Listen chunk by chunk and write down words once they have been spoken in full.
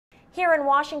Here in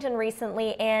Washington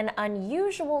recently, an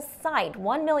unusual sight.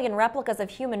 1 million replicas of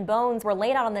human bones were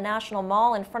laid out on the National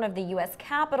Mall in front of the U.S.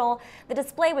 Capitol. The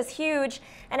display was huge,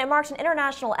 and it marked an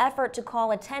international effort to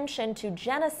call attention to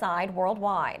genocide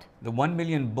worldwide. The 1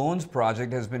 Million Bones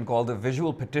project has been called a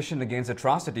visual petition against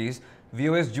atrocities.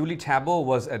 VOA's Julie Taboh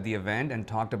was at the event and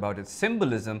talked about its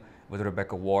symbolism with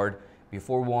Rebecca Ward. We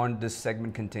forewarned this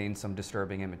segment contains some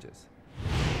disturbing images.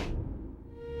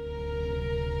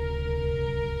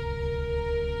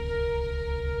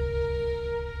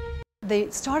 They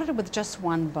started with just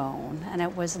one bone, and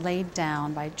it was laid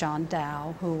down by John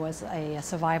Dow, who was a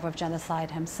survivor of genocide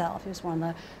himself. He was one of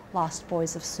the lost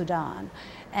boys of Sudan.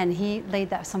 And he laid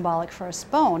that symbolic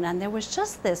first bone, and there was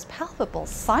just this palpable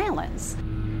silence.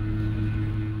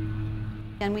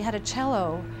 And we had a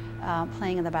cello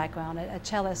playing in the background, a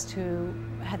cellist who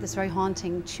had this very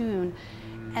haunting tune.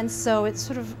 And so it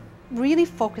sort of really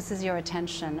focuses your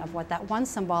attention of what that one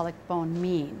symbolic bone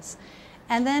means.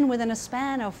 And then within a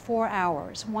span of 4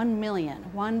 hours, 1 million,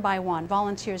 one by one,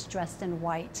 volunteers dressed in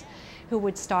white who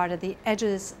would start at the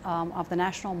edges of the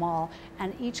National Mall,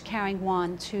 and each carrying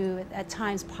 1, 2, at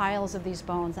times piles of these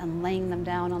bones and laying them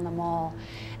down on the mall.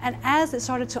 And as it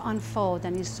started to unfold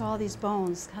and you saw these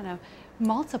bones kind of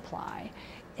multiply,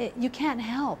 you can't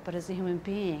help but as a human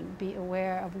being be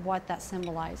aware of what that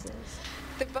symbolizes.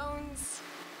 The bones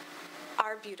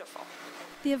are beautiful.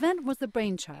 The event was the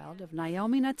brainchild of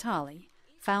Naomi Natali,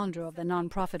 founder of the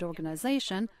nonprofit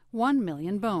organization 1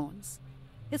 Million Bones.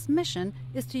 Its mission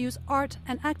is to use art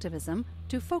and activism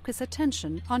to focus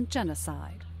attention on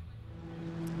genocide.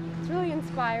 It's really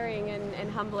inspiring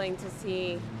and humbling to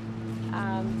see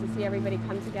everybody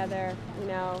come together. You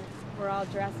know, we're all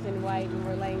dressed in white and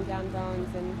we're laying down bones,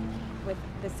 and with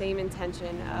the same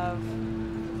intention of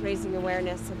raising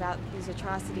awareness about these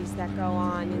atrocities that go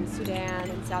on in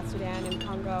Sudan and South Sudan and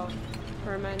Congo,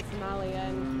 Burma and Somalia,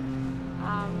 and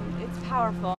it's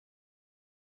powerful.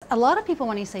 A lot of people,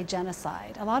 when you say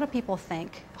genocide, a lot of people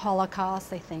think Holocaust,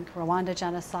 they think Rwanda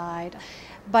genocide,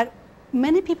 but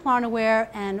many people aren't aware,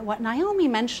 and what Naomi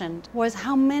mentioned was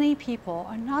how many people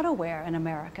are not aware in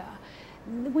America.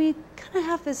 We kind of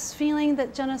have this feeling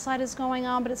that genocide is going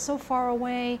on, but it's so far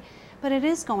away. But it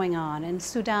is going on in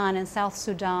Sudan, in South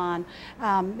Sudan.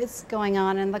 It's going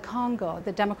on in the Congo,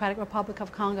 the Democratic Republic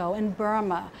of Congo, in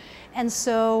Burma. And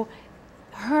so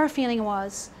her feeling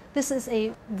was, this is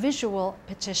a visual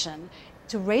petition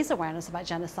to raise awareness about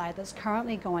genocide that's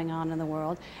currently going on in the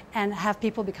world and have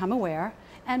people become aware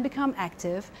and become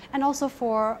active, and also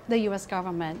for the U.S.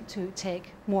 government to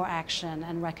take more action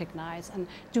and recognize and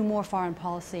do more foreign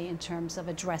policy in terms of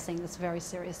addressing this very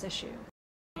serious issue.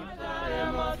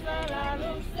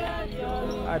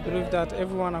 I believe that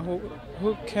everyone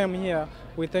who came here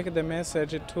will take the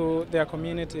message to their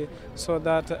community so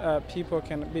that people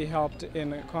can be helped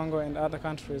in Congo and other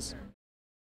countries.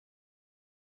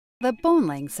 The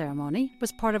bone-laying ceremony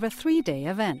was part of a 3-day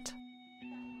event.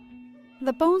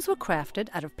 The bones were crafted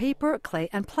out of paper, clay,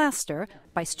 and plaster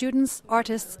by students,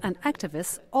 artists, and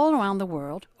activists all around the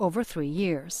world over 3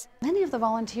 years. Many of the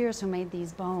volunteers who made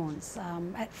these bones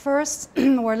at first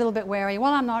were a little bit wary.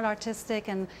 Well, I'm not artistic,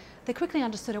 and they quickly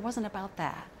understood it wasn't about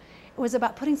that. It was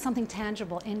about putting something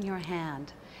tangible in your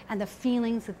hand and the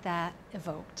feelings that that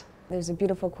evoked. There's a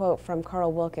beautiful quote from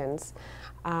Carl Wilkins,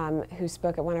 who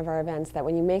spoke at one of our events, that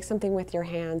when you make something with your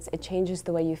hands, it changes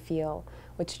the way you feel,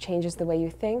 which changes the way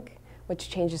you think, which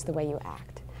changes the way you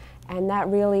act. And that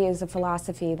really is a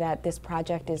philosophy that this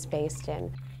project is based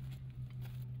in.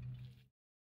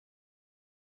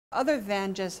 Other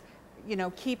than just,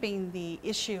 keeping the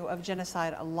issue of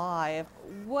genocide alive,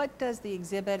 what does the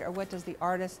exhibit or what does the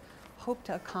artist hope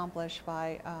to accomplish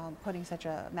by putting such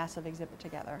a massive exhibit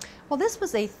together? Well, this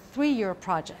was a 3-year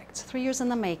project, 3 years in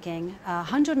the making,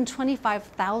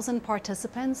 125,000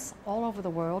 participants all over the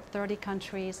world, 30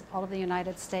 countries, all of the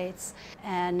United States,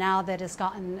 and now that it's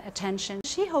gotten attention,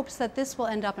 she hopes that this will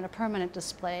end up in a permanent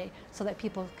display so that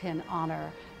people can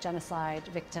honor genocide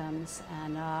victims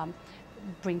and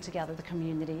bring together the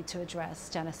community to address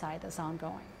genocide that's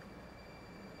ongoing.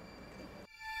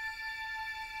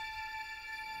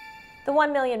 The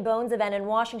 1 Million Bones event in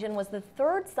Washington was the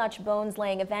 3rd such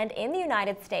bones-laying event in the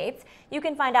United States. You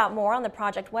can find out more on the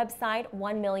project website,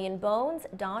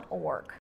 1millionbones.org.